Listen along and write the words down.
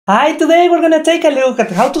Hi, today we're gonna take a look at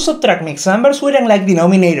how to subtract mixed numbers with unlike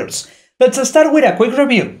denominators. Let's start with a quick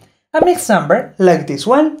review. A mixed number, like this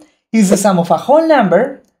one, is the sum of a whole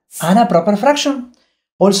number and a proper fraction.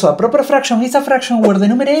 Also, a proper fraction is a fraction where the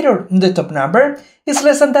numerator, the top number, is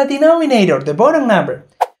less than the denominator, the bottom number.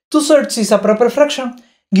 2/3 is a proper fraction,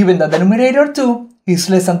 given that the numerator 2 is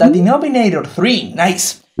less than the denominator 3.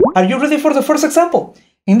 Nice! Are you ready for the first example?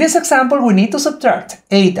 In this example, we need to subtract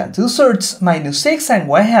 8 and 2/3 minus 6 and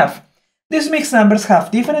 1/2. These mixed numbers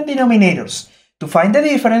have different denominators. To find the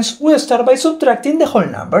difference, we start by subtracting the whole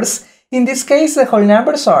numbers. In this case, the whole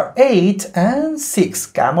numbers are 8 and 6.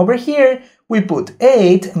 Come over here, we put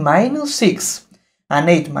 8 minus 6. And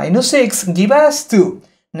 8 minus 6 give us 2.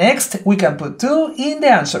 Next, we can put 2 in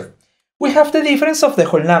the answer. We have the difference of the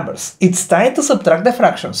whole numbers. It's time to subtract the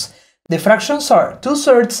fractions. The fractions are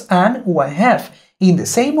 2/3 and 1/2. In the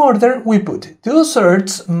same order, we put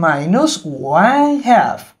 2/3 minus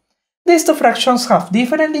 1/2. These two fractions have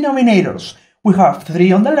different denominators. We have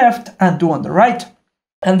 3 on the left and 2 on the right.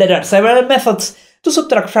 And there are several methods to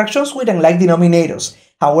subtract fractions with unlike denominators.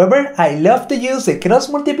 However, I love to use the cross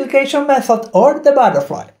multiplication method or the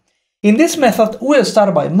butterfly. In this method, we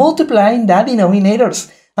start by multiplying the denominators,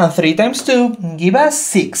 and 3 times 2 give us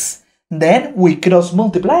 6. Then we cross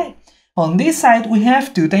multiply. On this side, we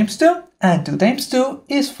have 2 times 2, and 2 times 2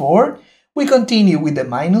 is 4. We continue with the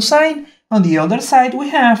minus sign. On the other side, we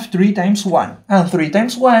have 3 times 1, and 3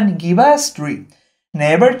 times 1 give us 3.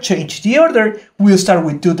 Never change the order. We start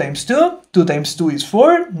with 2 times 2, 2 times 2 is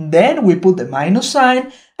 4, then we put the minus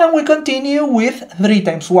sign, and we continue with 3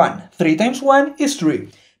 times 1. 3 times 1 is 3.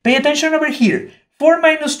 Pay attention over here. 4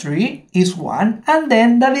 minus 3 is 1, and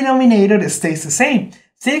then the denominator stays the same.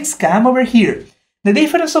 6 come over here. The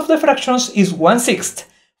difference of the fractions is 1/6.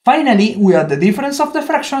 Finally, we add the difference of the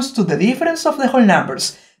fractions to the difference of the whole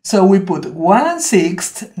numbers. So we put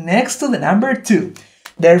 1/6 next to the number 2.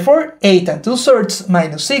 Therefore, 8 and 2/3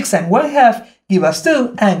 minus 6 and 1/2 give us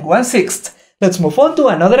 2 and 1/6. Let's move on to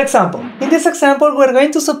another example. In this example, we're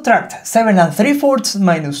going to subtract 7 and 3/4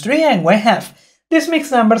 minus 3 and 1/2. These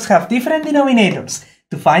mixed numbers have different denominators.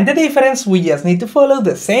 To find the difference, we just need to follow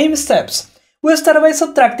the same steps. We start by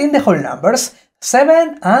subtracting the whole numbers,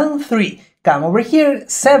 7 and 3. Come over here,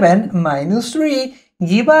 7 minus 3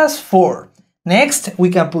 give us 4. Next, we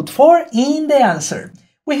can put 4 in the answer.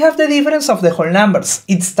 We have the difference of the whole numbers.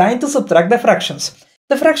 It's time to subtract the fractions.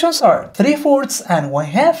 The fractions are 3/4 and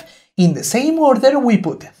 1/2. In the same order, we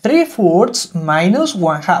put 3/4 minus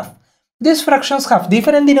 1/2. These fractions have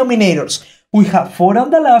different denominators. We have 4 on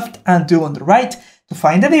the left and 2 on the right. To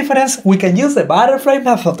find the difference, we can use the butterfly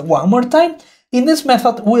method one more time. In this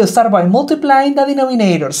method, we start by multiplying the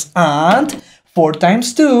denominators, and 4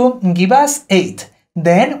 times 2 give us 8.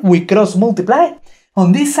 Then we cross multiply.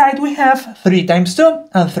 On this side we have 3 times 2,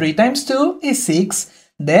 and 3 times 2 is 6.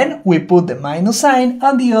 Then we put the minus sign.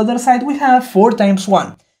 On the other side we have 4 times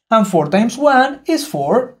 1, and 4 times 1 is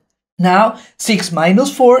 4. Now 6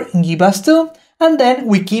 minus 4 give us 2, and then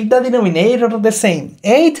we keep the denominator the same.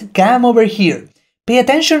 8 come over here. Pay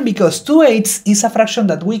attention because 2/8 is a fraction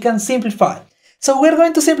that we can simplify. So we're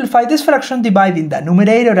going to simplify this fraction dividing the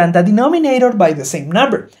numerator and the denominator by the same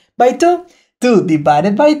number, by 2. 2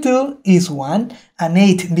 divided by 2 is 1, and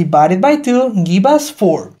 8 divided by 2 give us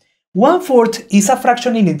 4. 1/4 is a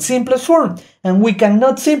fraction in its simplest form, and we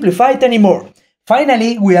cannot simplify it anymore.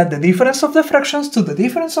 Finally, we add the difference of the fractions to the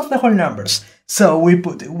difference of the whole numbers. So we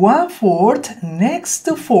put 1/4 next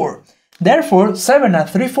to 4. Therefore, 7 and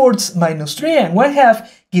 3/4 minus 3 and 1/2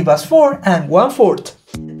 give us 4 and 1/4.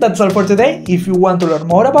 That's all for today. If you want to learn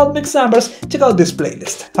more about mixed numbers, check out this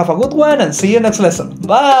playlist. Have a good one and see you next lesson.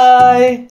 Bye!